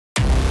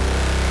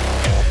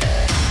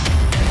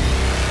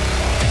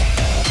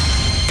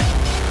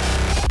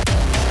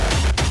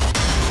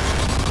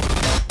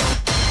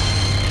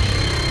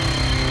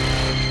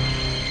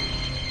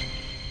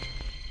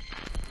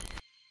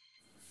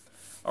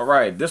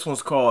right, this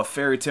one's called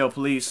Fairy Tale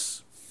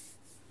Police.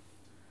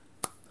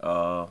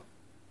 I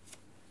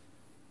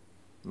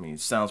mean, it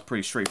sounds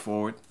pretty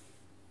straightforward.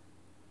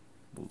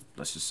 Well,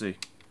 let's just see.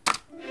 Once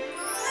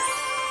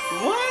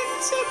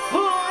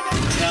upon a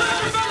time.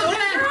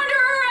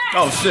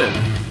 Oh shit.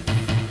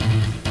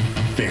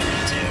 Fairy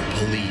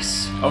Tale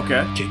Police.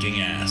 Okay.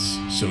 Kicking ass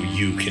so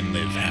you can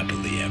live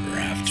happily ever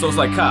after. So it's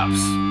like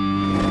cops.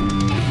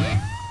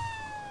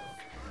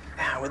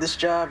 With this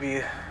job,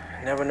 you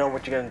never know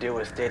what you're gonna deal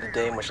with day to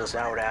day, much less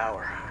hour to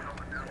hour.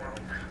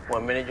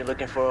 One minute you're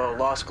looking for a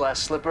lost glass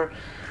slipper,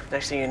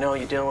 next thing you know,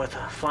 you're dealing with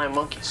flying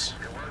monkeys.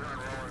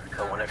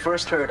 But when I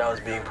first heard I was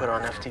being put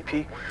on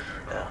FTP,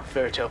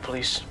 Fairy Tale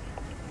Police,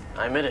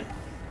 I admitted,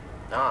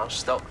 I was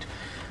stoked.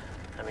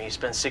 I mean, you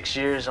spend 6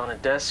 years on a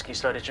desk, you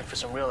start itching for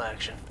some real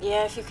action.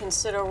 Yeah, if you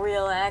consider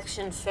real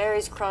action,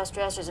 fairies,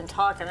 cross-dressers, and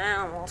talking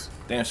animals.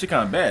 Damn, she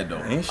kind of bad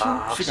though, ain't she?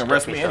 She can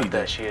arrest me any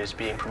day. She is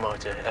being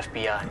promoted to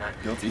FBI, not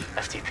guilty.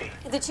 FTP.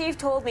 The chief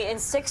told me in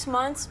 6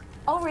 months,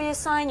 I'll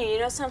reassign you. You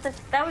know something?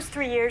 That was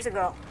 3 years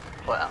ago.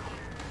 Well,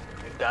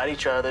 we've got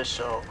each other,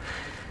 so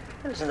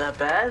it isn't that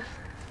bad.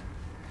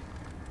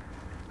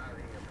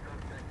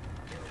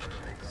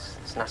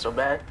 It's not so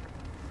bad.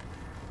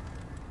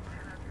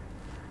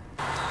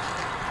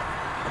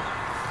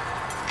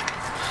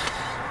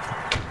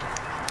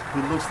 He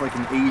looks like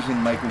an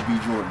Asian Michael B.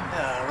 Jordan.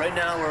 Right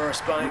now we're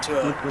responding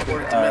to a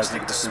reported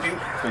domestic dispute.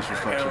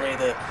 Apparently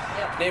the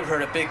neighbor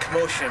heard a big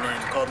commotion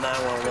and called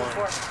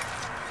 911.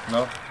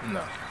 No?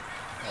 No.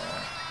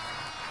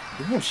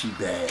 Damn, she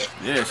bad.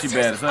 Yeah, she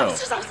bad as hell.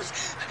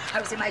 I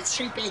was in my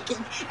street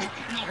baking and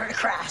I heard a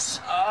crash.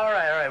 All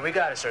right, we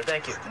got it, sir.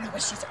 Thank you. No,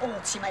 but she's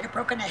old. She might have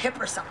broken a hip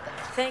or something.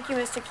 Thank you,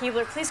 Mr.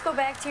 Keebler. Please go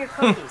back to your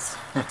cookies.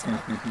 Do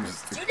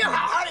you know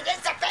how hard it is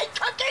to bake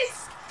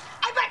cookies?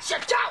 I bet you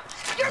don't.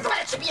 You're the one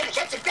that should be in the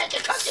kitchen baking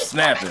cookies.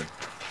 Snapping.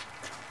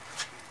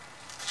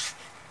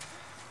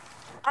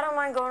 I don't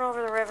mind going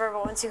over the river,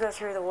 but once you go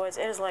through the woods,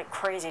 it is like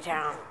crazy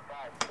town.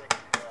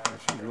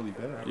 She's really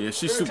bad. Yeah,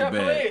 she's super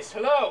bad. Police,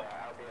 hello.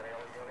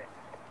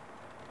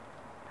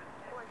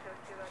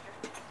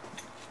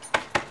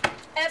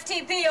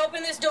 FTP,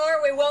 open this door.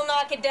 We will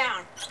knock it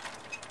down.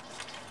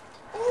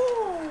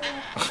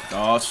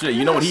 Oh shit,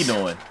 you know what he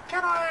doing.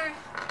 Can I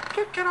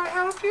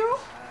help you?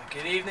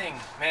 Good evening,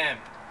 ma'am.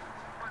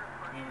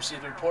 We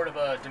received a report of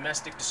a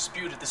domestic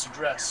dispute at this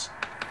address.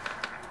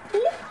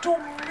 No,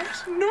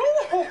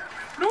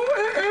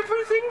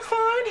 everything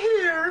fine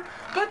here.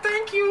 But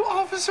thank you,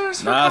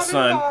 officers, for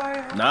coming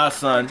by. Nah,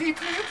 son.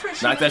 Deeply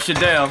appreciate Knock that shit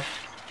down.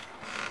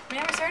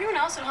 Ma'am, is there anyone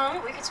else at home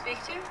that we could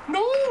speak to?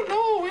 No,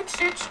 it's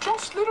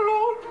just little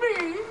old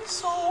me,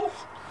 so...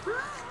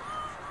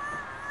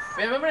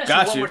 Ma'am, I'm gonna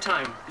ask you one more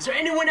time. Is there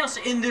anyone else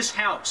in this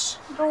house?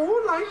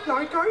 No,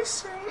 like I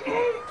say,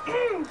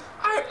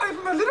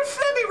 I'm a little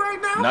phlegmy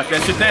right now. Knock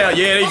that shit down.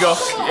 Yeah, there you go.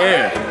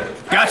 Yeah.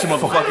 Gotcha,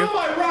 motherfucker.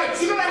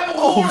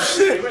 Oh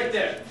shit. Right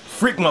there.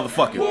 Freak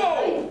motherfucker.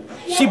 Whoa!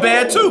 She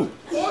bad too.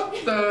 What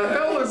the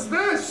hell is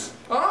this?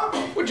 Huh?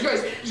 Did you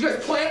guys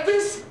plant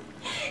this?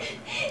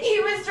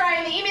 He was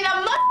trying to eat me.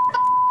 That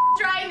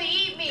trying to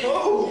eat me.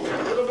 Oh,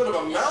 a little bit of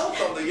a mouth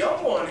on the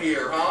young one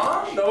here,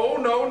 huh? No,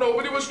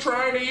 nobody was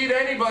trying to eat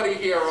anybody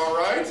here, all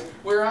right?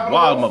 We were having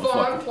a little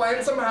fun,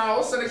 playing some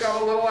house, and it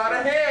got a little out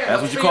of hand.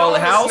 That's what you call a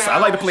house? I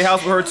like to play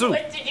house with her too.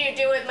 What did you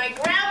do with my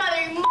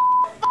grandmother, you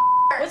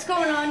What's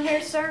going on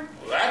here, sir?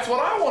 That's what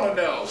I want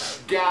to know,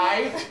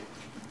 guy.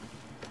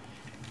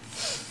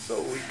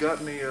 So we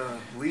got any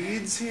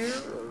leads here?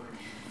 Or?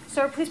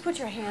 Sir, please put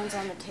your hands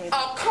on the table.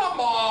 Oh, come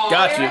on!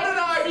 Gotcha. What did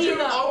I do?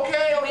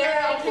 Okay,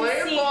 I'm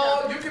playing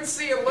ball. You can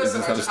see it.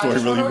 Listen, I just want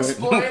to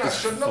explain. I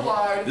shouldn't have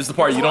lied. This is the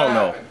part you don't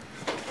know.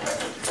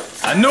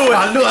 I knew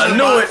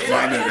it.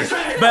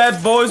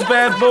 Bad boys.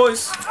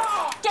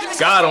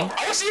 Got him.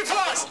 I see your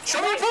paws.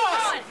 Show me your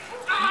paws.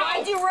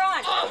 Why'd you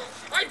run?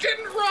 I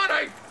didn't run.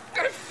 I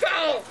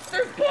fell.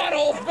 There's blood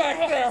holes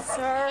back there.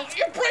 Sir.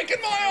 You're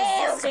breaking my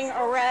arm. Resisting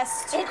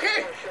arrest.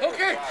 Okay.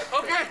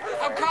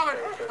 I'm coming.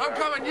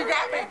 You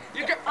got me.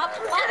 You got.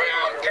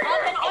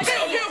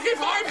 Okay.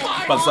 Fine.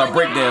 About to start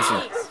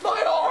breakdancing.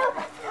 My arm.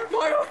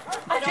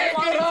 I don't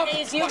want to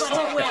tease you, but you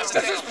will. This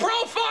is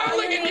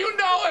profiling, and you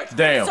know it.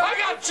 Damn. So I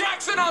got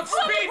Jackson on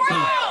speed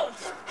dial.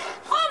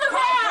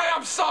 Okay,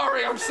 I'm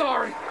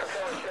sorry.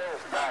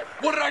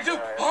 What did I do?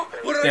 Huh?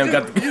 What did I do?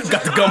 Damn,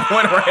 got the gun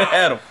pointed right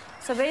at him.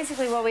 So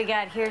basically what we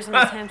got here is an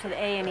attempted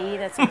A&E,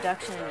 that's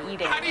abduction and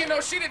eating. How do you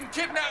know she didn't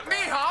kidnap me,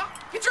 huh?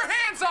 Get your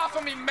hands off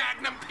of me,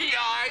 Magnum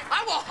P.I.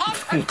 I will hump.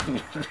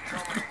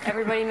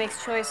 Everybody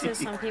makes choices.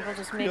 Some people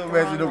just make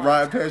imagine the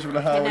ride past with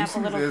the highway. Kidnap a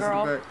little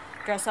girl,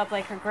 dress up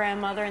like her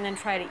grandmother, and then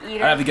try to eat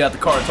her. I have to get out the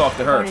car and talk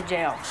to her. Go to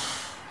jail.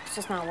 It's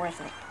just not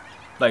worth it.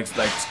 Like,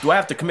 do I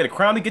have to commit a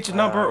crime to get your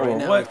number, or right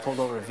now what? We pulled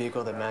over a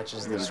vehicle that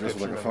matches the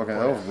description like a of fucking a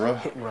elf, bro.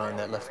 hit and run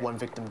that left one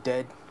victim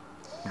dead.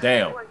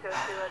 Damn. Really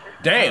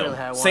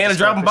Santa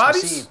dropping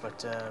bodies? Eve,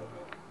 but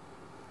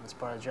it's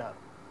part of the job.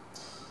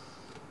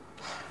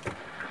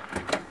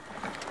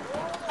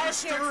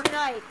 Hush here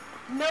tonight.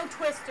 No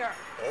twister.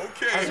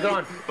 Okay. How's it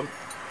going?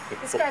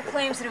 This guy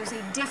claims that it was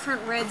a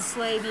different red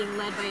sleigh being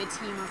led by a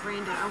team of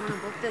reindeer. I want to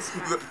book this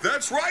guy.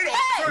 That's right,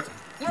 Hey! officer.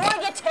 You want to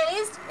get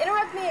tased?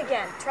 Interrupt me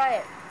again. Try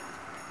it.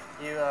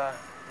 You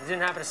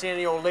didn't happen to see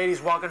any old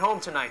ladies walking home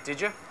tonight, did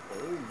you?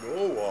 Oh,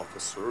 no,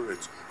 officer.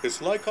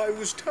 It's like I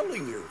was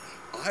telling you.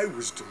 I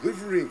was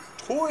delivering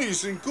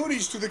toys and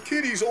goodies to the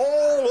kiddies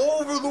all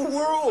over the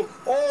world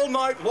all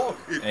night long.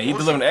 And he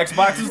delivering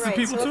Xboxes to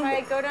people so too? if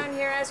I go down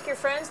here and ask your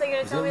friends, they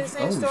gonna tell me the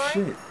same story?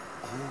 Shit.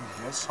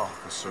 Oh, yes,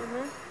 officer.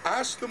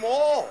 Ask them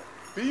all.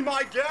 Be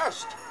my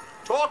guest.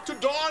 Talk to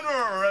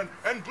Donner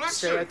and Blitzen.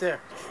 Stay right there.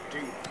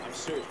 Dude, I'm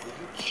serious.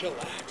 Will you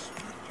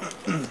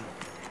chillax?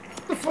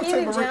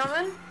 Evening,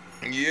 gentlemen.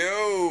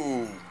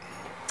 Yo.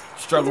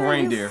 Struggle Either of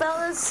reindeer. You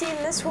fellas seen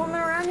this woman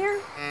around here?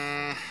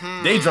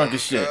 They drunk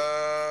as shit.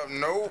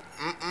 No.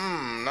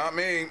 Not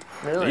me.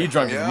 Really? He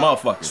drunk as a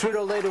motherfucker. Sweet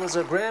old lady was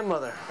a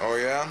grandmother. Oh,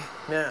 yeah?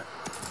 Yeah.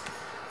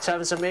 Was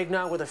having some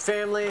eggnog with her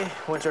family,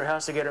 went to her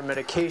house to get her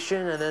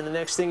medication, and then the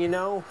next thing you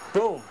know,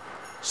 boom,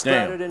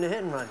 started in a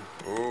hit and run.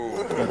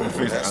 Ooh,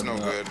 that's no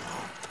good.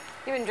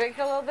 You been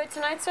drinking a little bit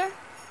tonight, sir?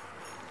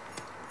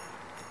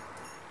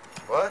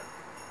 What?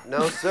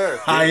 No, sir.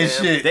 High as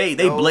shit. They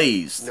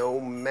blazed. No,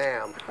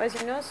 ma'am. Why's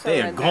your nose so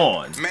They are red?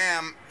 gone.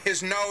 Ma'am,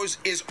 his nose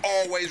is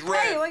always red.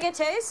 Hey, you want to get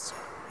tased?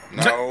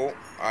 No,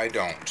 I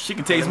don't. She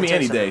can tase me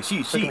any day. She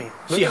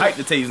hyped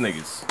to tase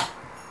niggas.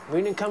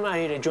 We didn't come out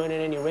here to join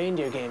in any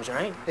reindeer games,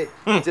 right? Hey,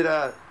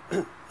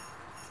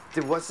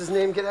 did what's his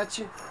name get at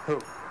you? Who?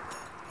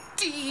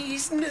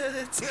 These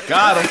nuts.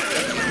 Got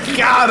him.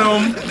 Got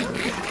him.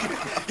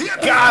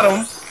 Got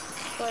him.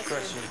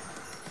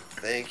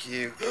 Thank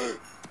you. Dude,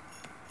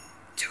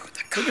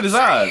 Look at his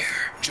eyes.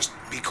 Just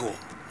be cool.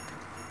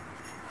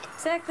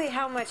 Exactly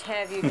how much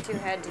have you two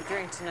had to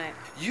drink tonight?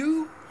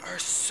 You are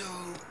so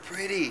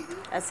pretty.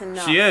 That's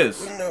enough. She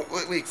is. No,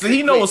 wait. So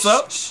he know what's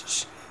up.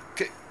 Shh.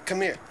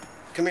 Come here.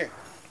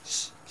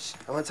 Shh.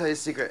 I want to tell you a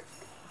secret.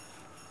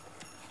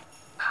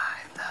 I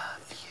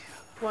love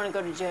you. Want to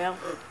go to jail?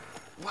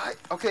 Why?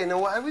 Okay, now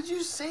why would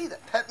you say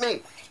that? Pet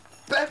me.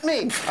 All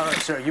right,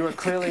 sir, you are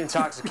clearly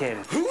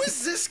intoxicated. Who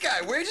is this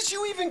guy? Where did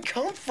you even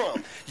come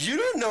from? You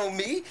don't know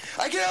me.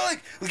 I get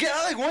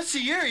out like once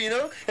a year, you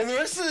know? And the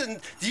rest of the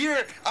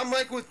year, I'm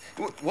like with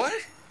what?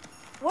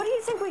 What do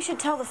you think we should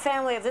tell the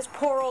family of this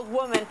poor old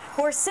woman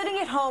who are sitting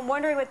at home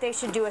wondering what they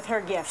should do with her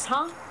gifts,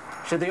 huh?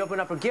 Should they open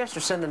up her gifts or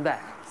send them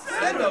back?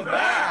 Send them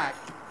back.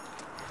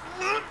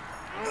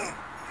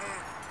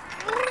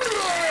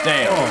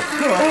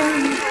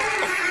 Damn.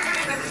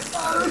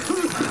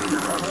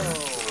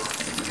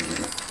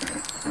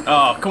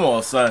 Oh, come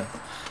on, son.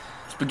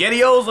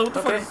 SpaghettiOs? What the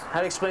Okay, fuck? how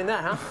to explain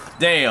that, huh?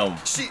 Damn.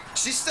 She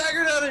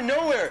staggered out of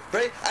nowhere,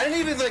 right? I didn't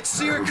even like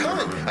see her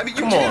coming. I mean,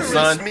 you Come can't on, arrest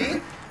son.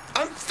 me.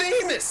 I'm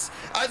famous.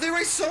 They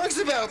write songs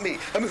about me.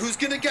 I mean, who's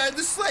gonna guide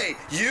the sleigh?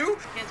 You?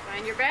 Hands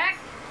behind your back.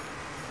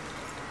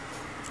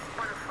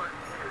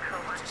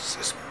 This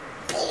is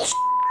bullshit.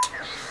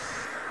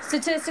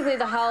 Statistically,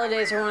 the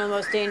holidays are one of the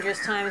most dangerous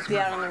times to be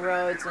out on the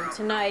roads, and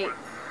tonight,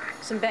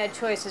 some bad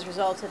choices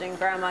resulted in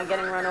Grandma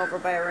getting run over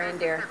by a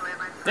reindeer.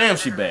 Damn,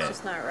 she It's bad.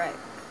 just not right.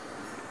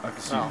 I can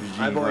see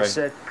I've always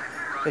said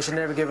they should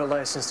never give a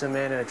license to a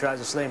man that drives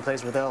a sleigh and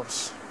plays with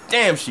elves.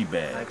 Damn, she I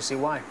bad. can see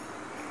why.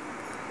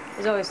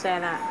 He's always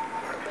saying that.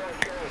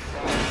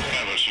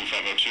 502,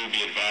 502,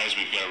 be advised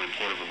we've got a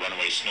report of a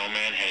runaway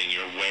snowman heading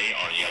your way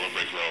on Yellow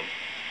Brick Road.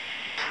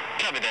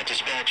 Copy that,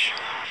 dispatch.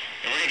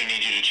 And we're going to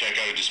need you to check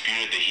out a dispute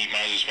at the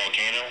Niehaus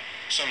volcano.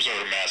 Some sort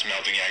of mass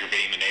melting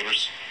aggravating the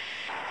neighbors.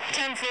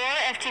 10-4,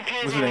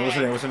 FTP is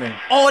What's her name?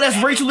 Oh,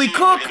 that's Rachel Lee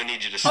Cook.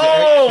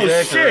 Oh,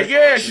 shit.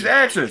 Yeah, she's an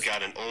actress.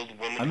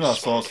 I know I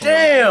saw something.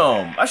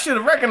 Damn. I should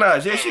have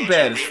recognized. Yeah, she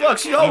bad as fuck.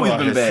 She always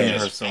been I've seen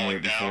bad. her somewhere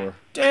before.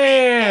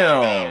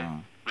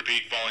 Damn.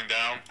 Repeat, falling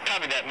down.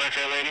 Copy that, my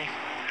fair lady.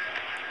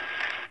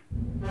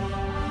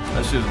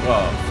 That shit's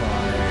wild.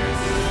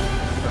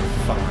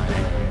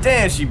 Fine.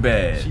 Damn, she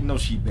bad. She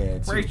knows she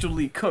bad too. Rachel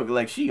Lee Cook,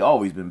 like she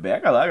always been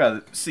bad. I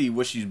gotta see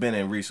what she's been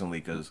in recently,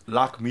 cause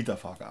Lock me the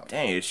fuck out.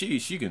 damn, she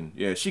can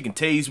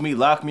tase me,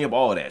 lock me up,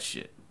 all that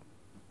shit.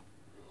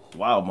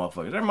 Wild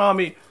motherfuckers. That remind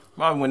me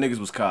when niggas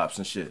was cops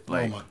and shit.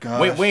 Like, oh my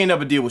gosh. we ain't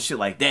never deal with shit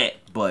like that,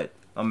 but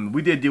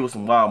we did deal with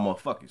some wild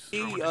motherfuckers.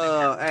 He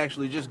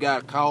actually just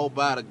got called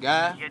by the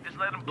guy,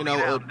 you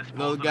know,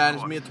 another guy in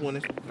his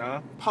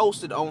mid-20s,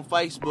 posted on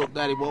Facebook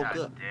that he woke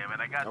up.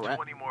 All right.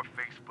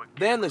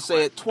 Then they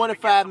said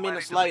 25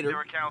 minutes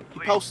later, he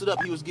posted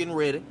up he was getting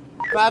ready.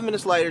 5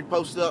 minutes later, he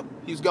posted up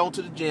he was going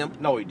to the gym.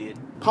 No, he did.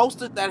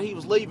 Posted that he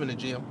was leaving the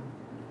gym.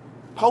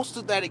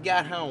 Posted that he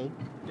got home.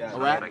 All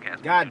right.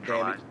 God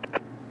damn it.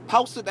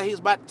 Posted that he was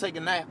about to take a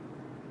nap.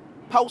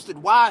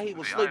 Posted why he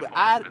was sleeping.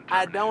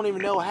 I don't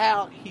even know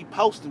how he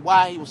posted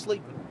why he was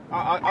sleeping.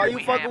 Are you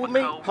fucking with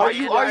me? Are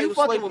you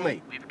fucking with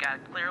me? We've got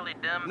clearly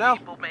dumb No.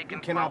 people making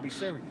You cannot be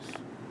serious.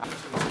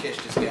 Let's catch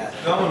this guy.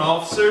 Come on,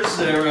 officers.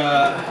 There,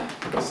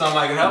 something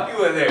I can help you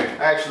with there.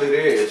 Actually,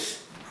 there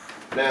is.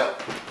 Now,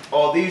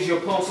 are these your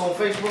posts on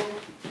Facebook?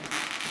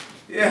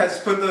 Yeah, I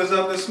just put those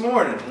up this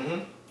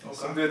morning.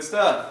 Some good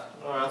stuff.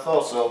 Alright, I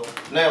thought so.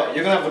 Now,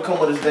 you're gonna have to come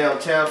with us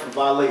downtown for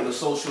violating the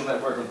social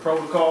networking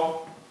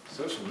protocol.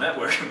 Social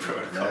networking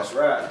protocol? That's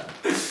right.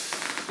 This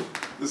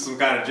is some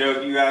kind of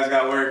joke you guys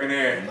got working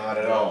here. Not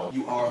at all.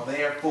 You are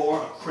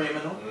therefore a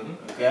criminal.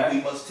 Okay.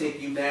 We must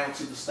take you down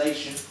to the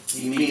station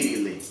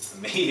immediately.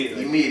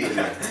 Immediately.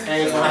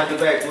 Hands behind your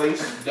back,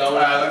 please. Don't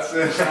let's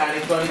try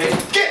in front of me.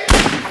 Get!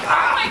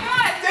 Oh my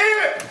God! Damn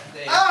it!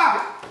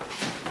 Ah!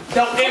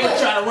 Don't ever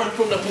try to run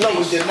from the police. No,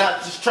 we did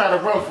not just try to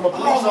run from a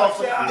police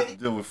officer.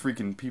 There were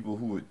freaking people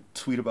who would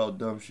tweet about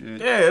dumb shit.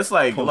 Yeah, it's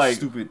like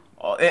stupid.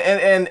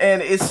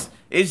 And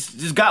it's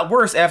just got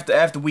worse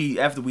after we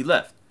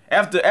left.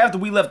 After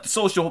we left, the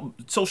social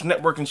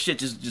networking shit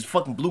just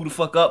fucking blew the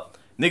fuck up.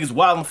 Niggas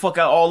wilding the fuck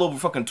out all over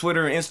fucking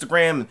Twitter and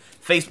Instagram and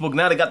Facebook.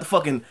 Now they got the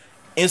fucking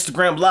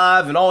Instagram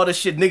live and all this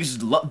shit. Niggas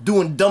just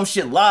doing dumb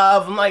shit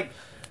live. I'm like,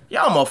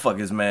 y'all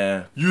motherfuckers,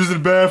 man. Using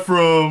the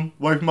bathroom,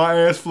 wipe my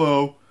ass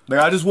flow. Like,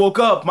 I just woke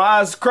up, my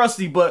eyes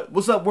crusty, but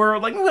what's up,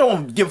 world? Like, we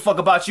don't give a fuck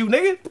about you,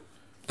 nigga.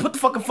 Put the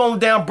fucking phone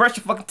down, brush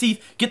your fucking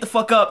teeth, get the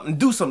fuck up, and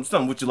do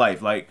something with your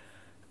life. Like,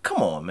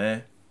 come on,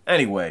 man.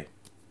 Anyway,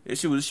 this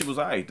shit was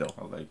alright, though.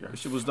 I like it.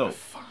 This shit was dope.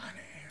 Fine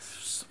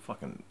ass.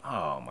 Fucking,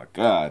 oh my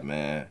god,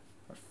 man.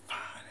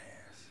 Fine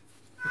ass.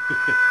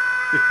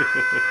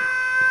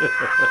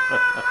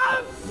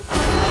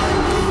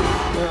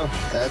 Well,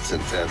 that's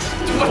intense.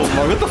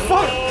 What the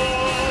fuck?